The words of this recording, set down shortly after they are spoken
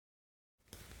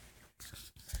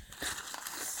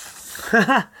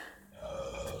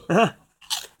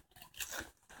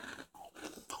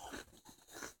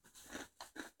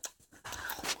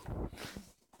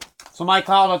Somebody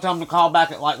called. I told them to call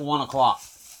back at like 1 o'clock.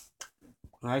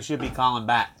 They should be calling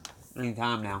back any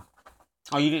time now.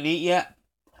 Oh, you didn't eat yet?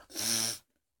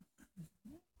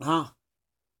 Huh?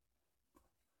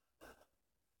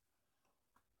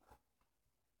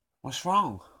 What's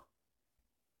wrong?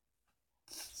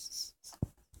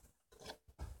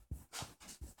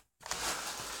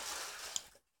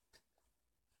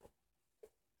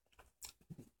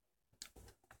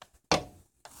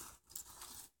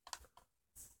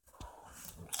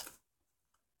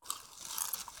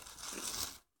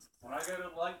 When I go to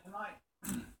the lake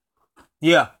tonight,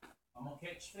 Yeah. I'm going to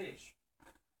catch fish.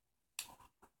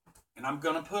 And I'm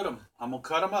going to cut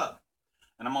them up.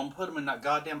 And I'm going to put them in that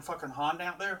goddamn fucking Honda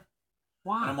out there.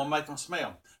 Why? And I'm going to make them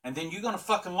smell. And then you're going to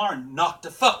fucking learn not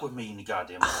to fuck with me in the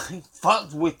goddamn lake. He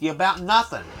fucked with you about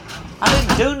nothing. I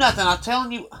didn't do nothing. I'm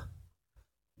telling you.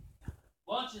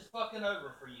 Lunch is fucking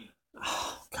over for you.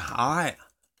 Oh, God. All right.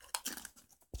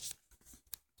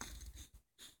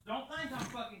 Don't think I'm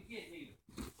fucking kidding you.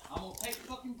 I'm going to take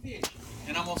fucking fish.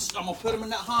 And I'm gonna put them in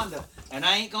that Honda. And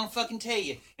I ain't going to fucking tell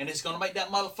you. And it's going to make that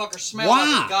motherfucker smell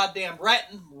like a goddamn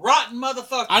rotten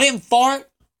motherfucker. I didn't fart.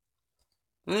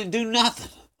 I didn't do nothing.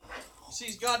 See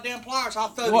these goddamn pliers, I'll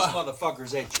throw these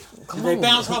motherfuckers at you. If they on.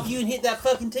 bounce off you and hit that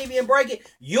fucking TV and break it,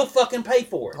 you'll fucking pay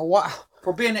for it. What?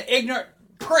 For being an ignorant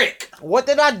prick. What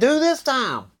did I do this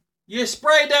time? You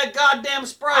sprayed that goddamn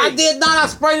spray. I did not. I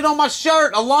sprayed it on my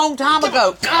shirt a long time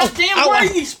ago. Goddamn, where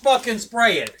you fucking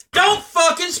spray it? Don't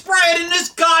fucking spray it in this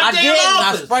goddamn I didn't.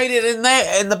 office. I sprayed it in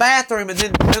there in the bathroom, and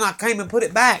then I came and put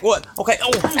it back. What? Okay.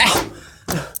 Oh, ow.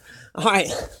 All right.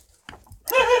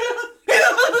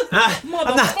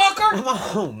 Motherfucker! Come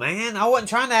on, man. I wasn't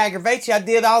trying to aggravate you. I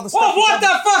did all the stuff. Well, what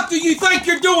the fuck do you think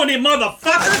you're doing here,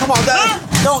 motherfucker? Come on,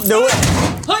 don't do it.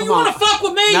 Huh, you want to fuck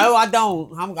with me? No, I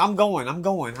don't. I'm going. I'm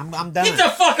done. Get the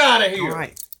fuck out of here. All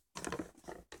right.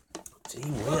 Gee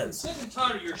I'm whiz. sick and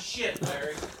tired of your shit,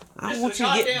 Larry. I Just want to you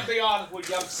to get- goddamn be honest with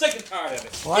you, I'm sick and tired of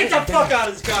it. Why Get the you fuck doing- out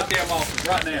of this goddamn office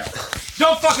right now.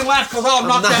 Don't fucking laugh because I'll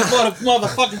knock that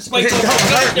motherfucking space Don't off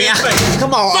your hurt me. goddamn face.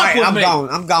 Come on. All Fuck right, with I'm me. gone.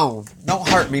 I'm gone. Don't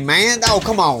hurt me, man. Oh,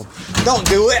 come on. Don't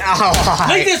do it. Oh, all Leave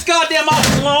right. this goddamn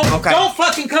office alone. Okay. Don't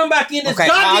fucking come back in this Okay,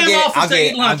 I'll goddamn get it. office to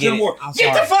eat lunch anymore. I'm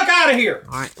Get sorry. the fuck out of here.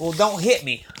 All right. Well, don't hit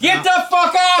me. Get the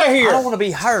fuck out of I here. don't want to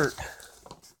be hurt.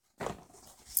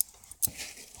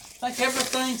 Like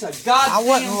everything's a goddamn I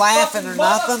wasn't laughing or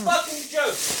nothing. motherfucking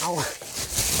joke.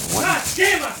 God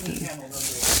damn, I can't handle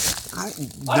this.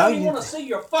 I don't even want to see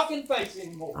your fucking face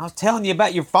anymore. I was telling you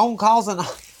about your phone calls and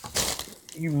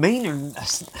you mean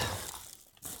as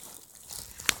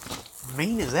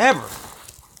ever.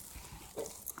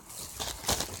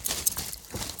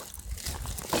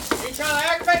 You trying to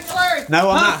aggravate me, Larry? No,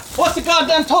 I'm not. What's the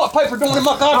goddamn toilet paper doing in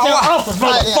my goddamn office,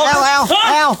 motherfucker? Ow, ow,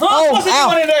 Huh? oh, What's it ow.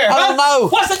 doing in there? I don't know.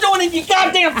 What's it doing in your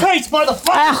goddamn face,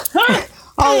 motherfucker? Huh?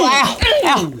 Oh, ow,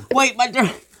 ow. Wait, my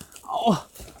drink. Oh.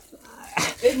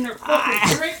 Ignorant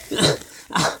fucking prick.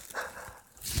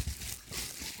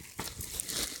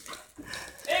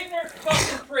 Ignorant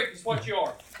fucking prick is what you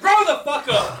are. Grow the fuck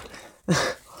up.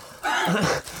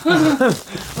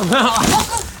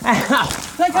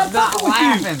 Think I'm fucking with you.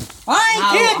 Laughing. I ain't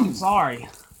No, kidding. I'm sorry.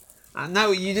 I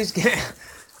know you just can't.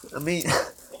 I mean,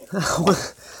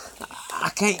 I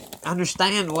can't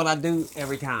understand what I do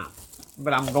every time.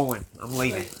 But I'm going. I'm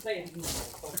leaving. Say it again.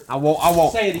 I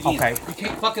won't. Say it again. Okay. You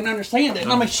can't fucking understand it.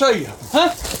 Let me show you. Huh?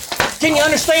 Can you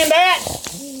understand that?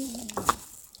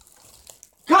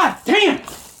 God damn it.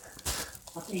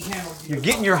 I can't handle you. You're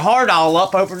getting your heart all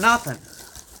up over nothing.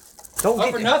 Don't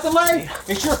Over get nothing, Larry?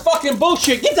 It's your fucking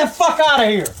bullshit. Get the fuck out of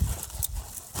here.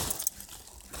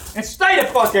 And stay the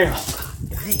fuck out.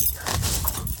 Dang.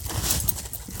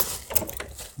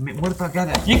 I mean, what if I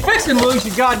got to... You fixing to lose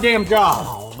your goddamn job.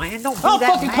 Oh, man, don't be Oh,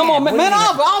 that fucking mad. come on, man. What do Man,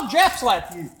 you- I'll jab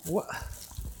slap you. What?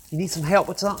 You need some help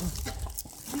with something?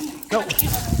 Go. Help me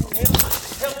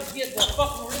get the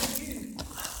fucking rid of you.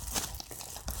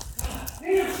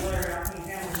 Damn, Larry, I can't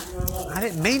handle you no more. I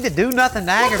didn't mean to do nothing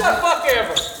to What the aggravate. fuck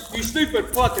ever, you stupid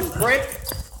fucking prick.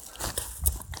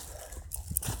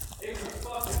 Ignorant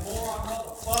fucking moron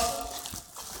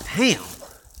motherfucker. Damn.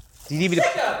 Do you need me to...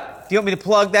 Sick of it. Do you want me to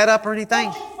plug that up or anything?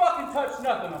 Don't you fucking touch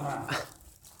nothing of mine.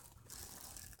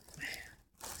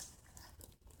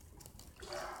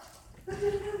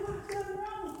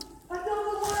 I don't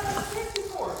know what I'm fixing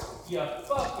for. You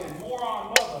fucking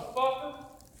moron motherfucker.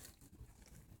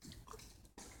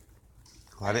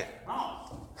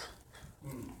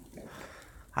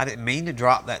 I didn't mean to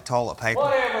drop that toilet paper.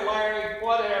 Whatever, Larry.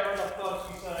 Whatever the fuck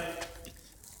you say.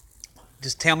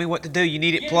 Just tell me what to do. You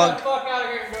need it Get plugged? the fuck out of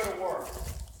here and go to work.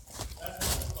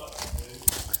 That's what I'm fucking do.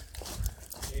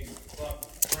 Big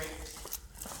fucking freak.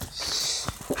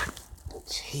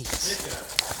 Jeez. This guy.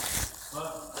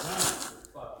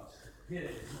 Fucking get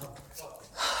it,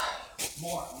 motherfucking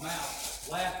smart mouth,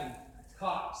 laughing,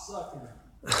 cock sucking.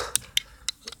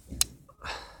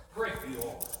 Prick you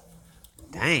all.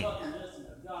 Dang. Fucking listen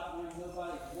to goddamn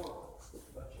nobody's work.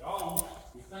 But you all,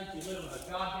 you think you live in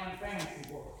a goddamn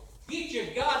fantasy world. Get your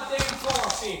goddamn car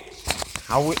fixed.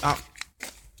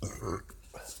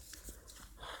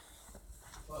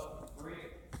 Fucking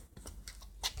prick.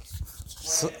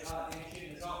 So, That goddamn shit in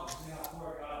his office. Now I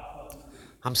swear to God, I'll fucking do it.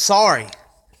 I'm sorry.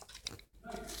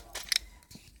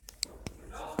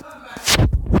 Don't come back.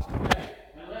 Okay,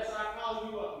 unless I call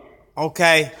you up here.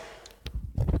 Okay.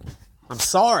 I'm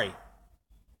sorry.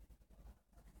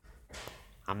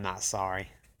 I'm not sorry.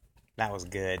 That was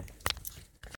good.